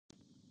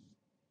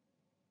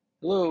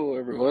Hello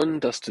everyone,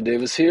 Dustin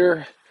Davis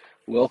here.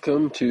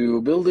 Welcome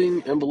to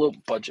Building Envelope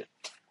Budget.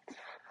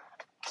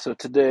 So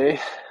today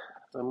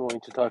I'm going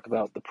to talk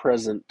about the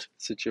present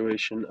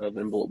situation of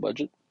Envelope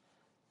Budget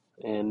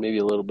and maybe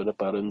a little bit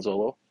about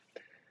Enzolo.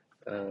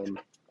 Been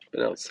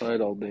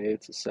outside all day.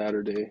 It's a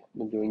Saturday.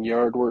 Been doing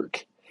yard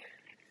work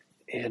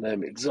and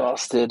I'm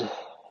exhausted.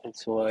 And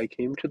so I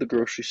came to the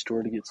grocery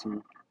store to get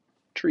some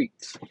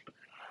treats,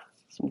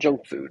 some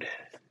junk food,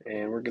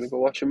 and we're going to go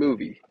watch a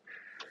movie.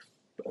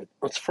 But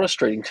what's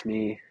frustrating to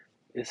me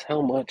is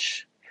how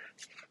much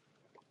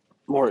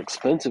more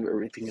expensive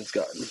everything has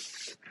gotten.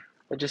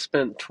 I just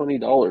spent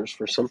 $20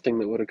 for something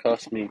that would have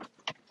cost me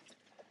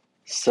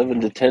 $7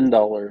 to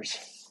 $10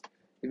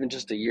 even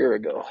just a year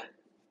ago.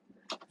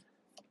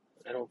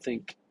 I don't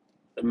think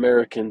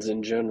Americans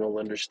in general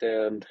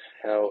understand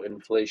how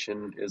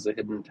inflation is a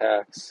hidden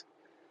tax,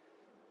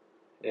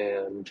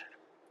 and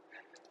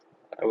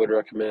I would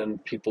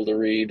recommend people to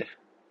read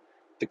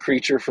The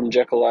Creature from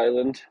Jekyll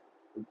Island,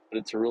 but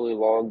it's a really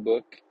long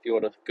book. If you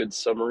want a good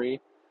summary,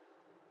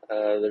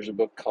 there's a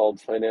book called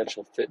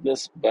Financial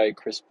Fitness by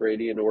Chris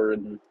Brady and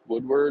Warren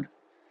Woodward,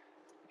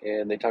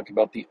 and they talk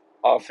about the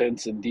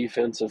offense and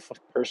defense of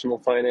personal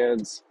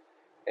finance,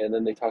 and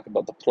then they talk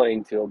about the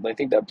playing field. And I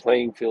think that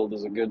playing field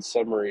is a good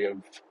summary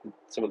of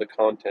some of the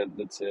content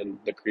that's in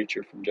The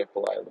Creature from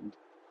Jekyll Island.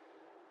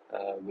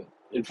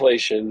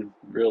 Inflation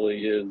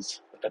really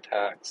is a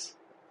tax,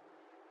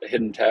 a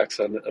hidden tax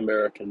on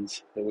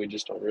Americans, and we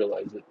just don't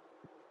realize it.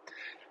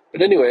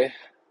 But anyway,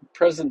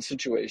 present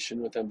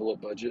situation with Envelope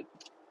Budget.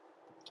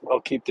 I'll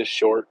keep this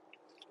short.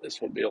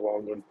 This won't be a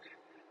long one.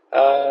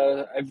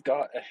 I've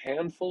got a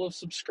handful of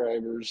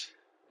subscribers.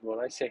 When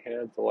I say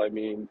handful, I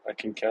mean I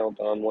can count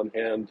on one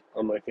hand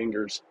on my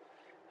fingers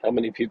how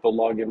many people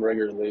log in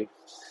regularly.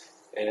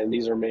 And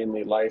these are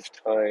mainly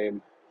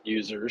lifetime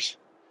users.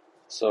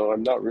 So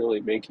I'm not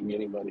really making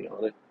any money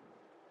on it.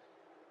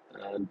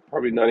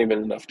 Probably not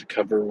even enough to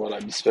cover what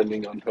I'm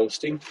spending on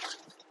hosting.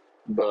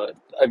 But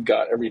I've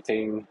got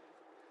everything.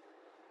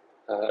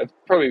 I've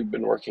probably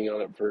been working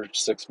on it for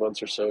 6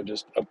 months or so,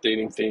 just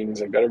updating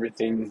things. I've got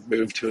everything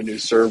moved to a new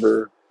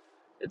server.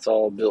 It's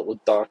all built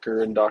with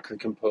Docker and Docker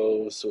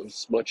Compose, so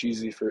it's much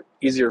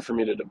easier for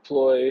me to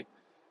deploy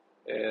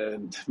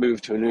and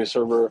move to a new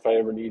server if I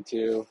ever need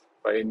to.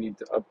 If I need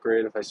to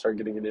upgrade, if I start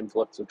getting an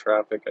influx of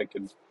traffic, I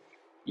can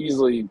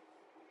easily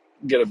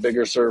get a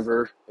bigger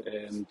server,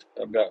 and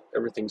I've got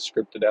everything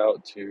scripted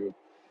out to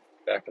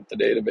back up the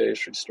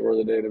database, restore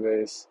the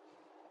database.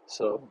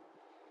 So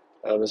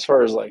as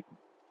far as like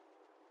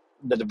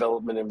the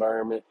development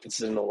environment,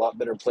 it's in a lot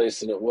better place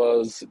than it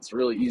was. It's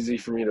really easy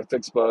for me to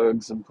fix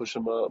bugs and push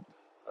them up.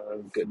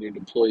 Get new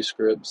deploy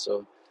scripts,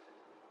 so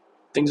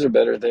things are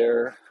better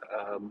there.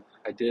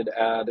 I did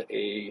add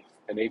an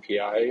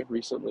API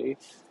recently,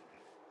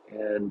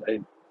 and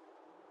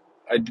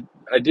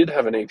I did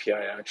have an API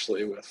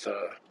actually with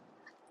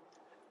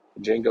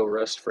Django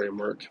REST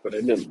framework, but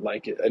I didn't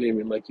like it. I didn't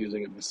even like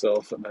using it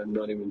myself, and I'm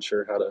not even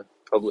sure how to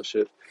publish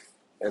it.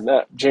 And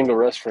that Django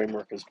REST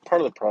framework is part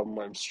of the problem.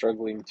 I'm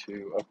struggling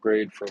to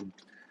upgrade from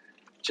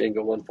Django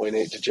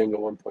 1.8 to Django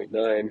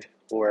 1.9,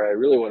 where I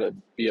really want to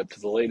be up to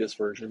the latest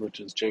version, which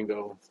is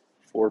Django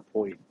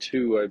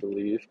 4.2, I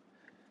believe.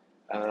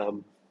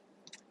 And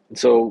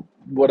so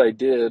what I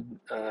did,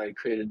 I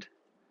created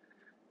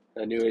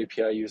a new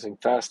API using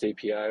Fast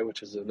API,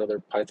 which is another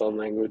Python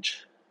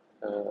language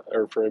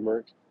or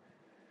framework.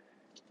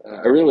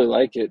 I really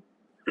like it,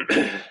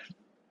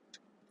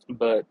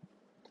 but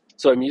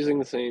so I'm using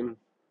the same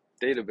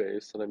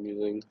database that I'm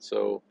using.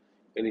 So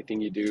anything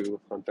you do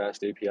on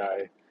Fast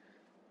API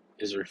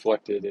is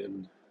reflected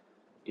in,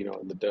 in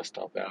the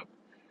desktop app.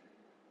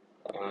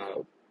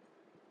 Uh,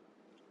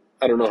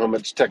 I don't know how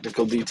much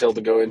technical detail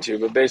to go into,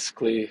 but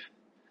basically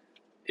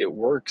it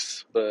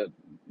works. But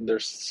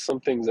there's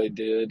some things I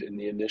did in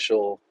the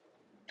initial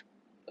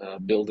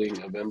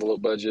building of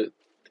Envelope Budget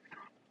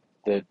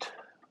that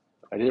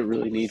I didn't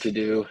really need to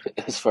do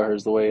as far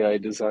as the way I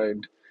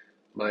designed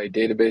my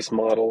database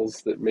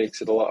models that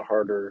makes it a lot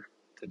harder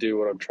to do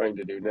what I'm trying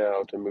to do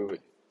now to move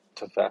it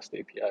to Fast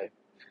API,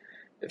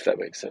 if that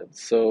makes sense.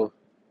 So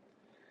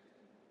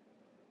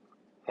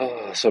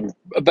I'm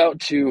about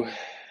to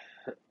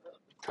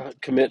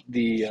commit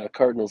the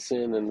cardinal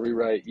sin and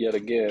rewrite yet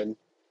again.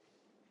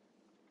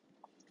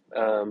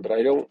 But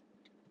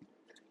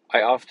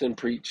I often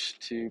preach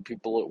to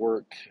people at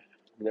work,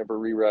 never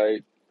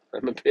rewrite.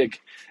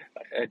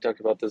 I talked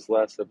about this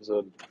last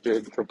episode,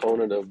 big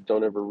proponent of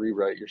don't ever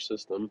rewrite your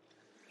system.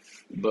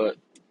 But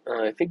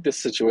I think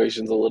this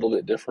situation's a little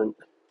bit different.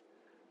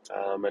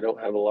 I don't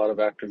have a lot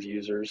of active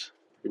users.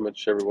 Pretty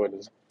much everyone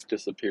has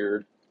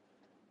disappeared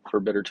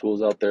for better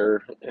tools out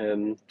there.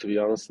 And to be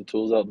honest, the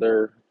tools out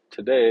there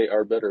today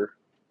are better.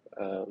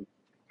 Um,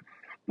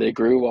 they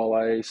grew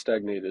while I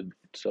stagnated.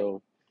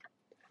 So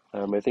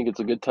I think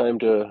it's a good time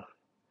to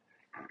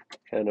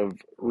kind of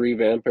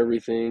revamp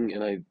everything.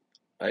 And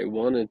I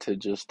wanted to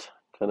just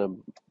kind of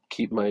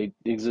keep my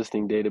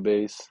existing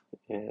database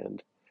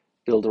and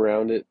build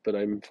around it, but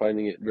I'm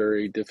finding it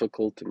very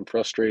difficult and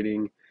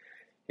frustrating.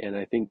 and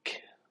I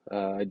think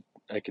I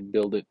could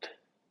build it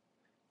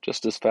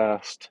just as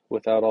fast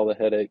without all the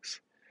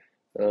headaches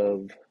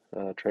of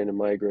trying to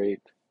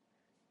migrate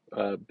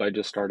by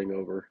just starting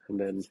over and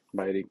then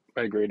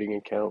migrating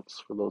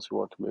accounts for those who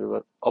want to move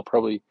it. I'll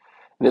probably,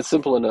 and it's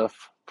simple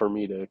enough for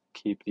me to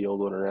keep the old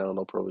one around.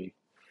 I'll probably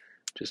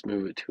just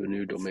move it to a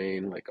new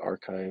domain like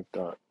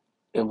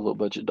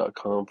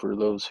archive.envelopebudget.com for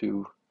those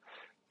who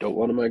don't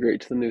want to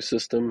migrate to the new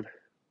system.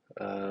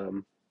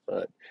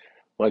 But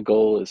my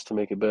goal is to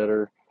make it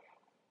better.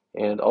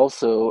 And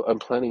also, I'm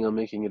planning on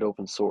making it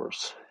open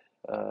source.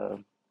 Uh,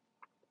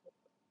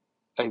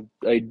 I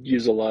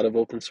use a lot of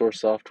open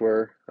source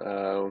software,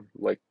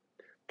 like,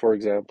 for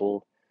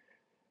example,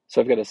 so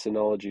I've got a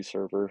Synology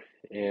server,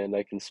 and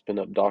I can spin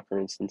up Docker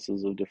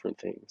instances of different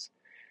things.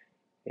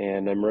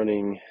 And I'm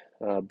running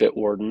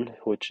Bitwarden,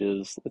 which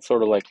is, it's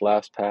sort of like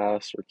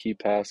LastPass or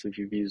KeePass if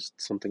you've used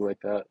something like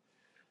that.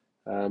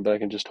 But I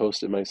can just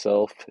host it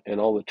myself, and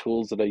all the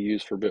tools that I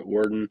use for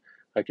Bitwarden,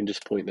 I can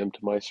just point them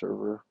to my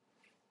server.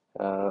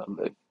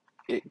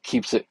 It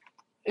keeps it,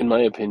 in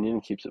my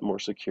opinion, keeps it more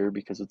secure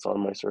because it's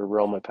on my server.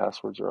 All my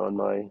passwords are on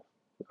my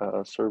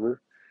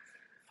server.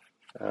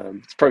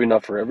 It's probably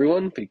not for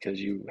everyone because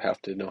you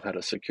have to know how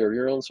to secure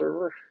your own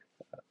server.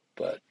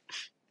 But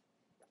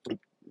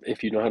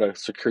if you know how to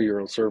secure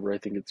your own server, I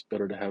think it's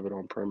better to have it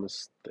on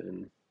premise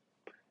than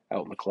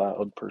out in the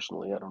cloud.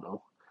 Personally, I don't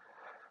know.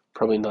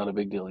 Probably not a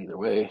big deal either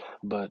way.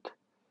 But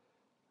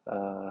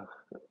I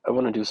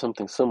want to do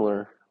something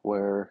similar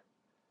where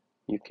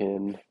you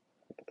can,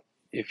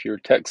 if you're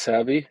tech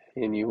savvy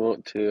and you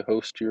want to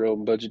host your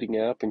own budgeting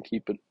app and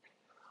keep it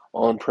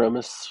on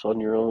premise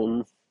on your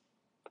own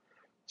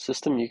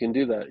system, you can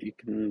do that. You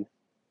can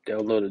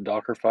download a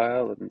Docker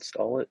file and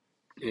install it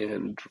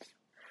and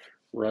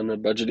run a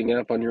budgeting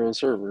app on your own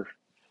server.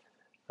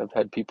 I've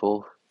had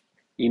people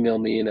email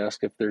me and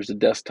ask if there's a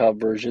desktop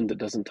version that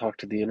doesn't talk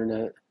to the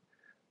internet.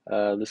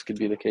 This could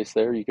be the case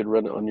there. You could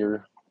run it on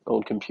your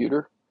own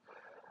computer,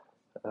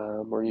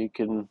 or you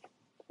can,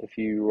 if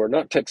you are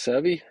not tech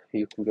savvy,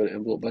 you can go to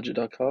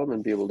EnvelopeBudget.com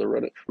and be able to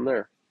run it from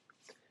there.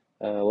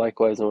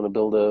 Likewise, I want to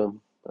build a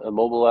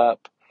mobile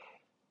app,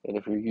 and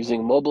if you're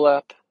using a mobile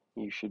app,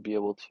 you should be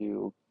able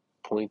to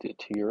point it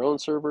to your own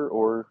server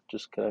or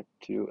just connect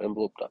to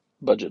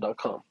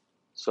EnvelopeBudget.com.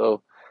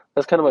 So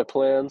that's kind of my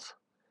plans.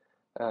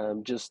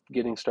 I'm just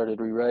getting started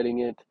rewriting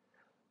it.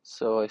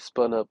 So I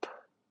spun up,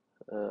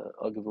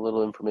 I'll give a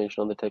little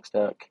information on the tech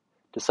stack.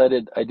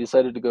 I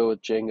decided to go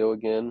with Django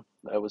again.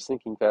 I was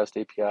thinking Fast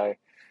API,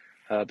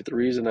 but the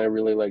reason I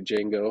really like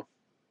Django,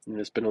 and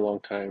it's been a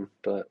long time,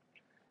 but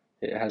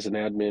it has an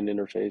admin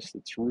interface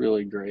that's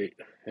really great,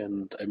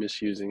 and I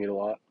miss using it a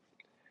lot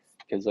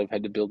because I've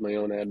had to build my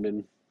own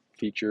admin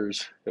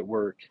features at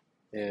work,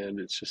 and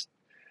it's just,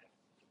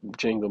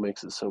 Django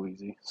makes it so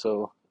easy.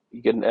 So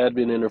you get an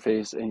admin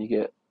interface and you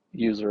get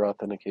user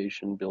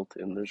authentication built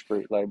in. There's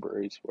great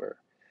libraries where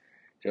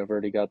I've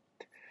already got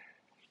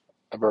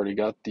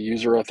the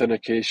user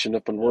authentication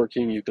up and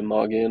working. You can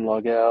log in,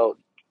 log out,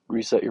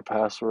 reset your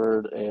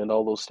password, and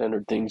all those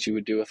standard things you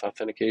would do with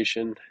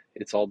authentication.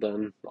 It's all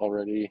done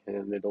already,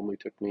 and it only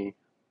took me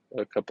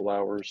a couple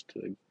hours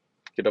to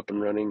get up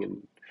and running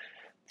and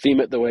theme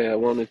it the way I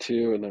wanted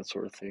to and that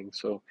sort of thing.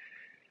 So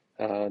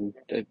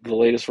the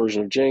latest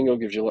version of Django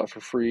gives you a lot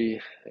for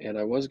free, and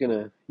I was going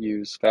to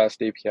use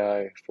Fast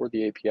API for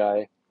the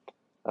API,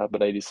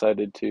 but I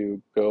decided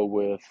to go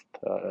with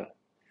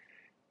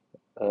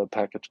a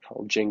package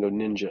called Django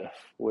Ninja,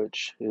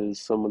 which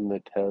is someone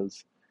that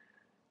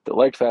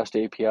liked Fast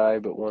API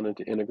but wanted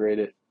to integrate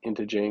it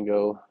into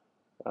Django.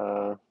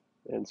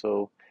 And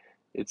so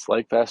it's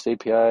like Fast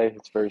API,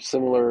 it's very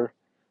similar,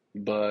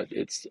 but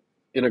it's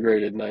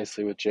integrated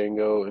nicely with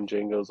Django and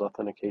Django's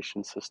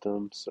authentication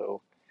system.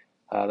 So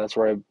that's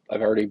where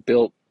I've already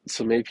built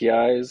some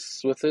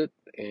APIs with it,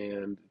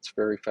 and it's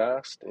very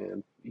fast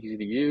and easy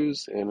to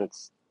use, and it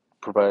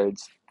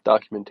provides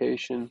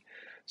documentation.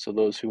 So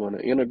those who want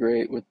to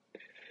integrate with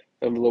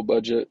Envelope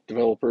Budget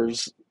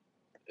developers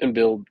and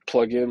build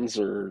plugins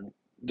or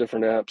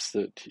different apps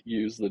that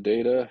use the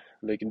data,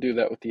 they can do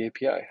that with the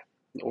API.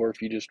 Or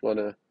if you just want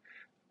to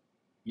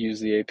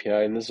use the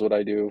API, and this is what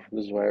I do,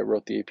 this is why I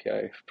wrote the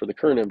API for the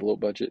current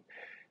Envelope Budget.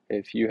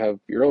 If you have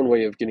your own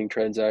way of getting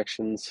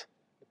transaction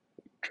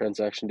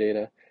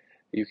data,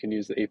 you can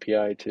use the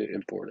API to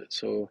import it.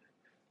 So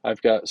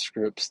I've got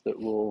scripts that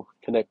will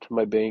connect to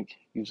my bank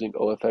using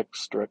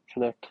OFX Direct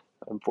Connect.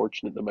 I'm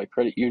fortunate that my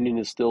credit union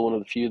is still one of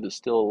the few that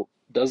still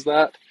does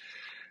that.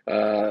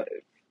 And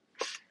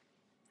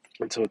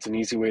so it's an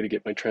easy way to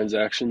get my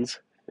transactions.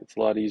 It's a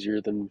lot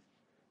easier than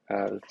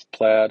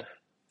Plaid.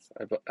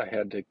 I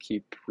had to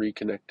keep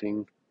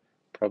reconnecting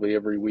probably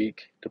every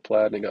week to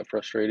Plaid, and it got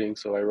frustrating.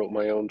 So I wrote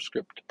my own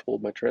script to pull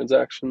my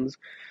transactions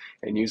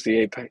and use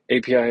the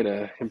API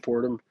to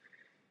import them.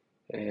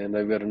 And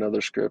I've got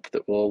another script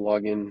that will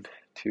log in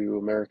to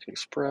American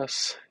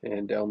Express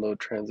and download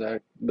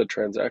the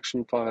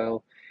transaction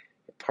file,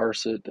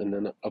 parse it, and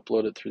then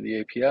upload it through the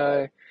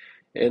API.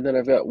 And then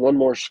I've got one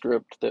more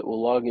script that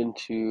will log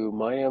into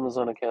my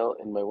Amazon account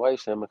and my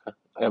wife's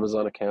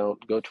Amazon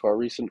account, go to our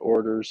recent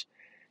orders,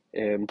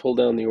 and pull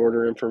down the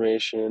order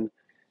information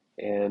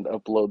and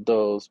upload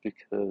those,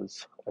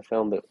 because I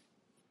found that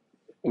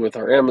with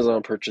our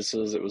Amazon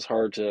purchases, it was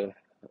hard to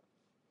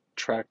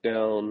track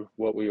down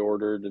what we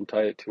ordered and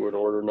tie it to an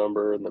order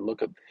number and then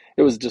look up.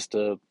 It was just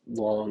a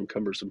long,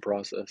 cumbersome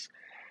process.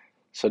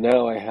 So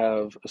now I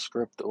have a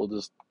script that will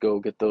just go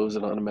get those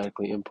and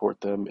automatically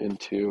import them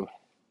into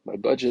my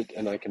budget,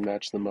 and I can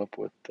match them up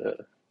with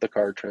the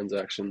card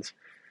transactions.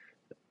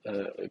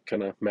 It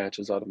kind of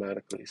matches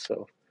automatically.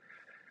 So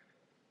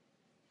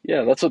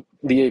yeah, that's what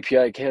the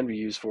API can be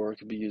used for. It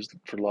could be used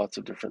for lots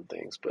of different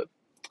things, but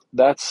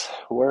that's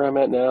where I'm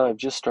at now. I've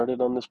just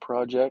started on this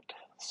project.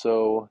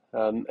 So,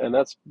 and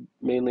that's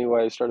mainly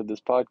why I started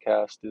this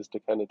podcast, is to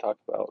kind of talk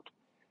about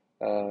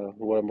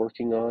what I'm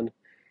working on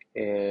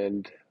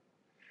and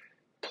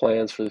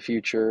plans for the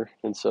future.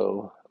 And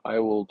so I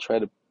will try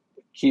to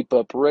keep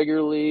up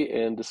regularly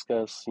and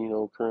discuss,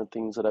 current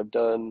things that I've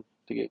done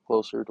to get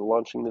closer to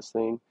launching this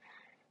thing.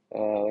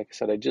 Like I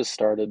said, I just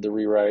started the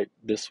rewrite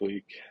this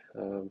week.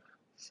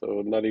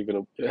 So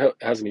it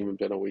hasn't even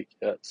been a week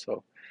yet.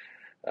 So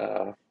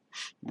uh,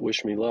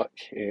 wish me luck,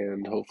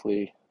 and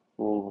hopefully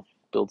we'll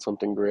build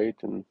something great.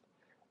 And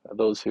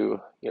those who,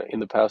 in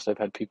the past, I've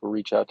had people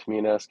reach out to me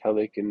and ask how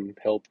they can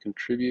help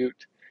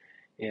contribute,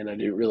 and I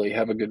didn't really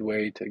have a good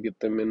way to get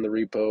them in the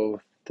repo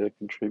to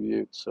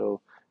contribute. So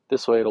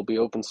this way it'll be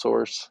open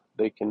source.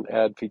 They can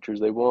add features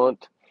they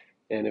want,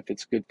 and if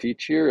it's a good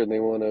feature and they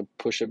want to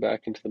push it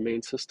back into the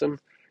main system,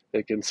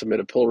 they can submit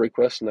a pull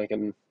request and I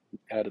can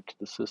add it to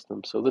the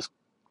system. So this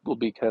will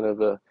be kind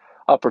of a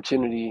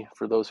opportunity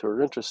for those who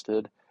are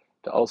interested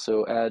to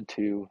also add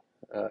to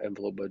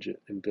EnvelopeBudget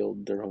and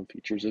build their own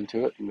features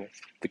into it. And if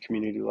the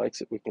community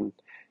likes it, we can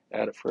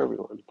add it for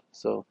everyone.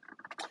 So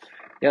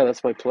yeah,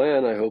 that's my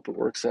plan. I hope it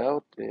works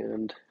out,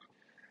 and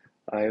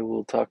I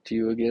will talk to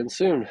you again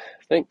soon.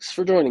 Thanks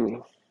for joining me.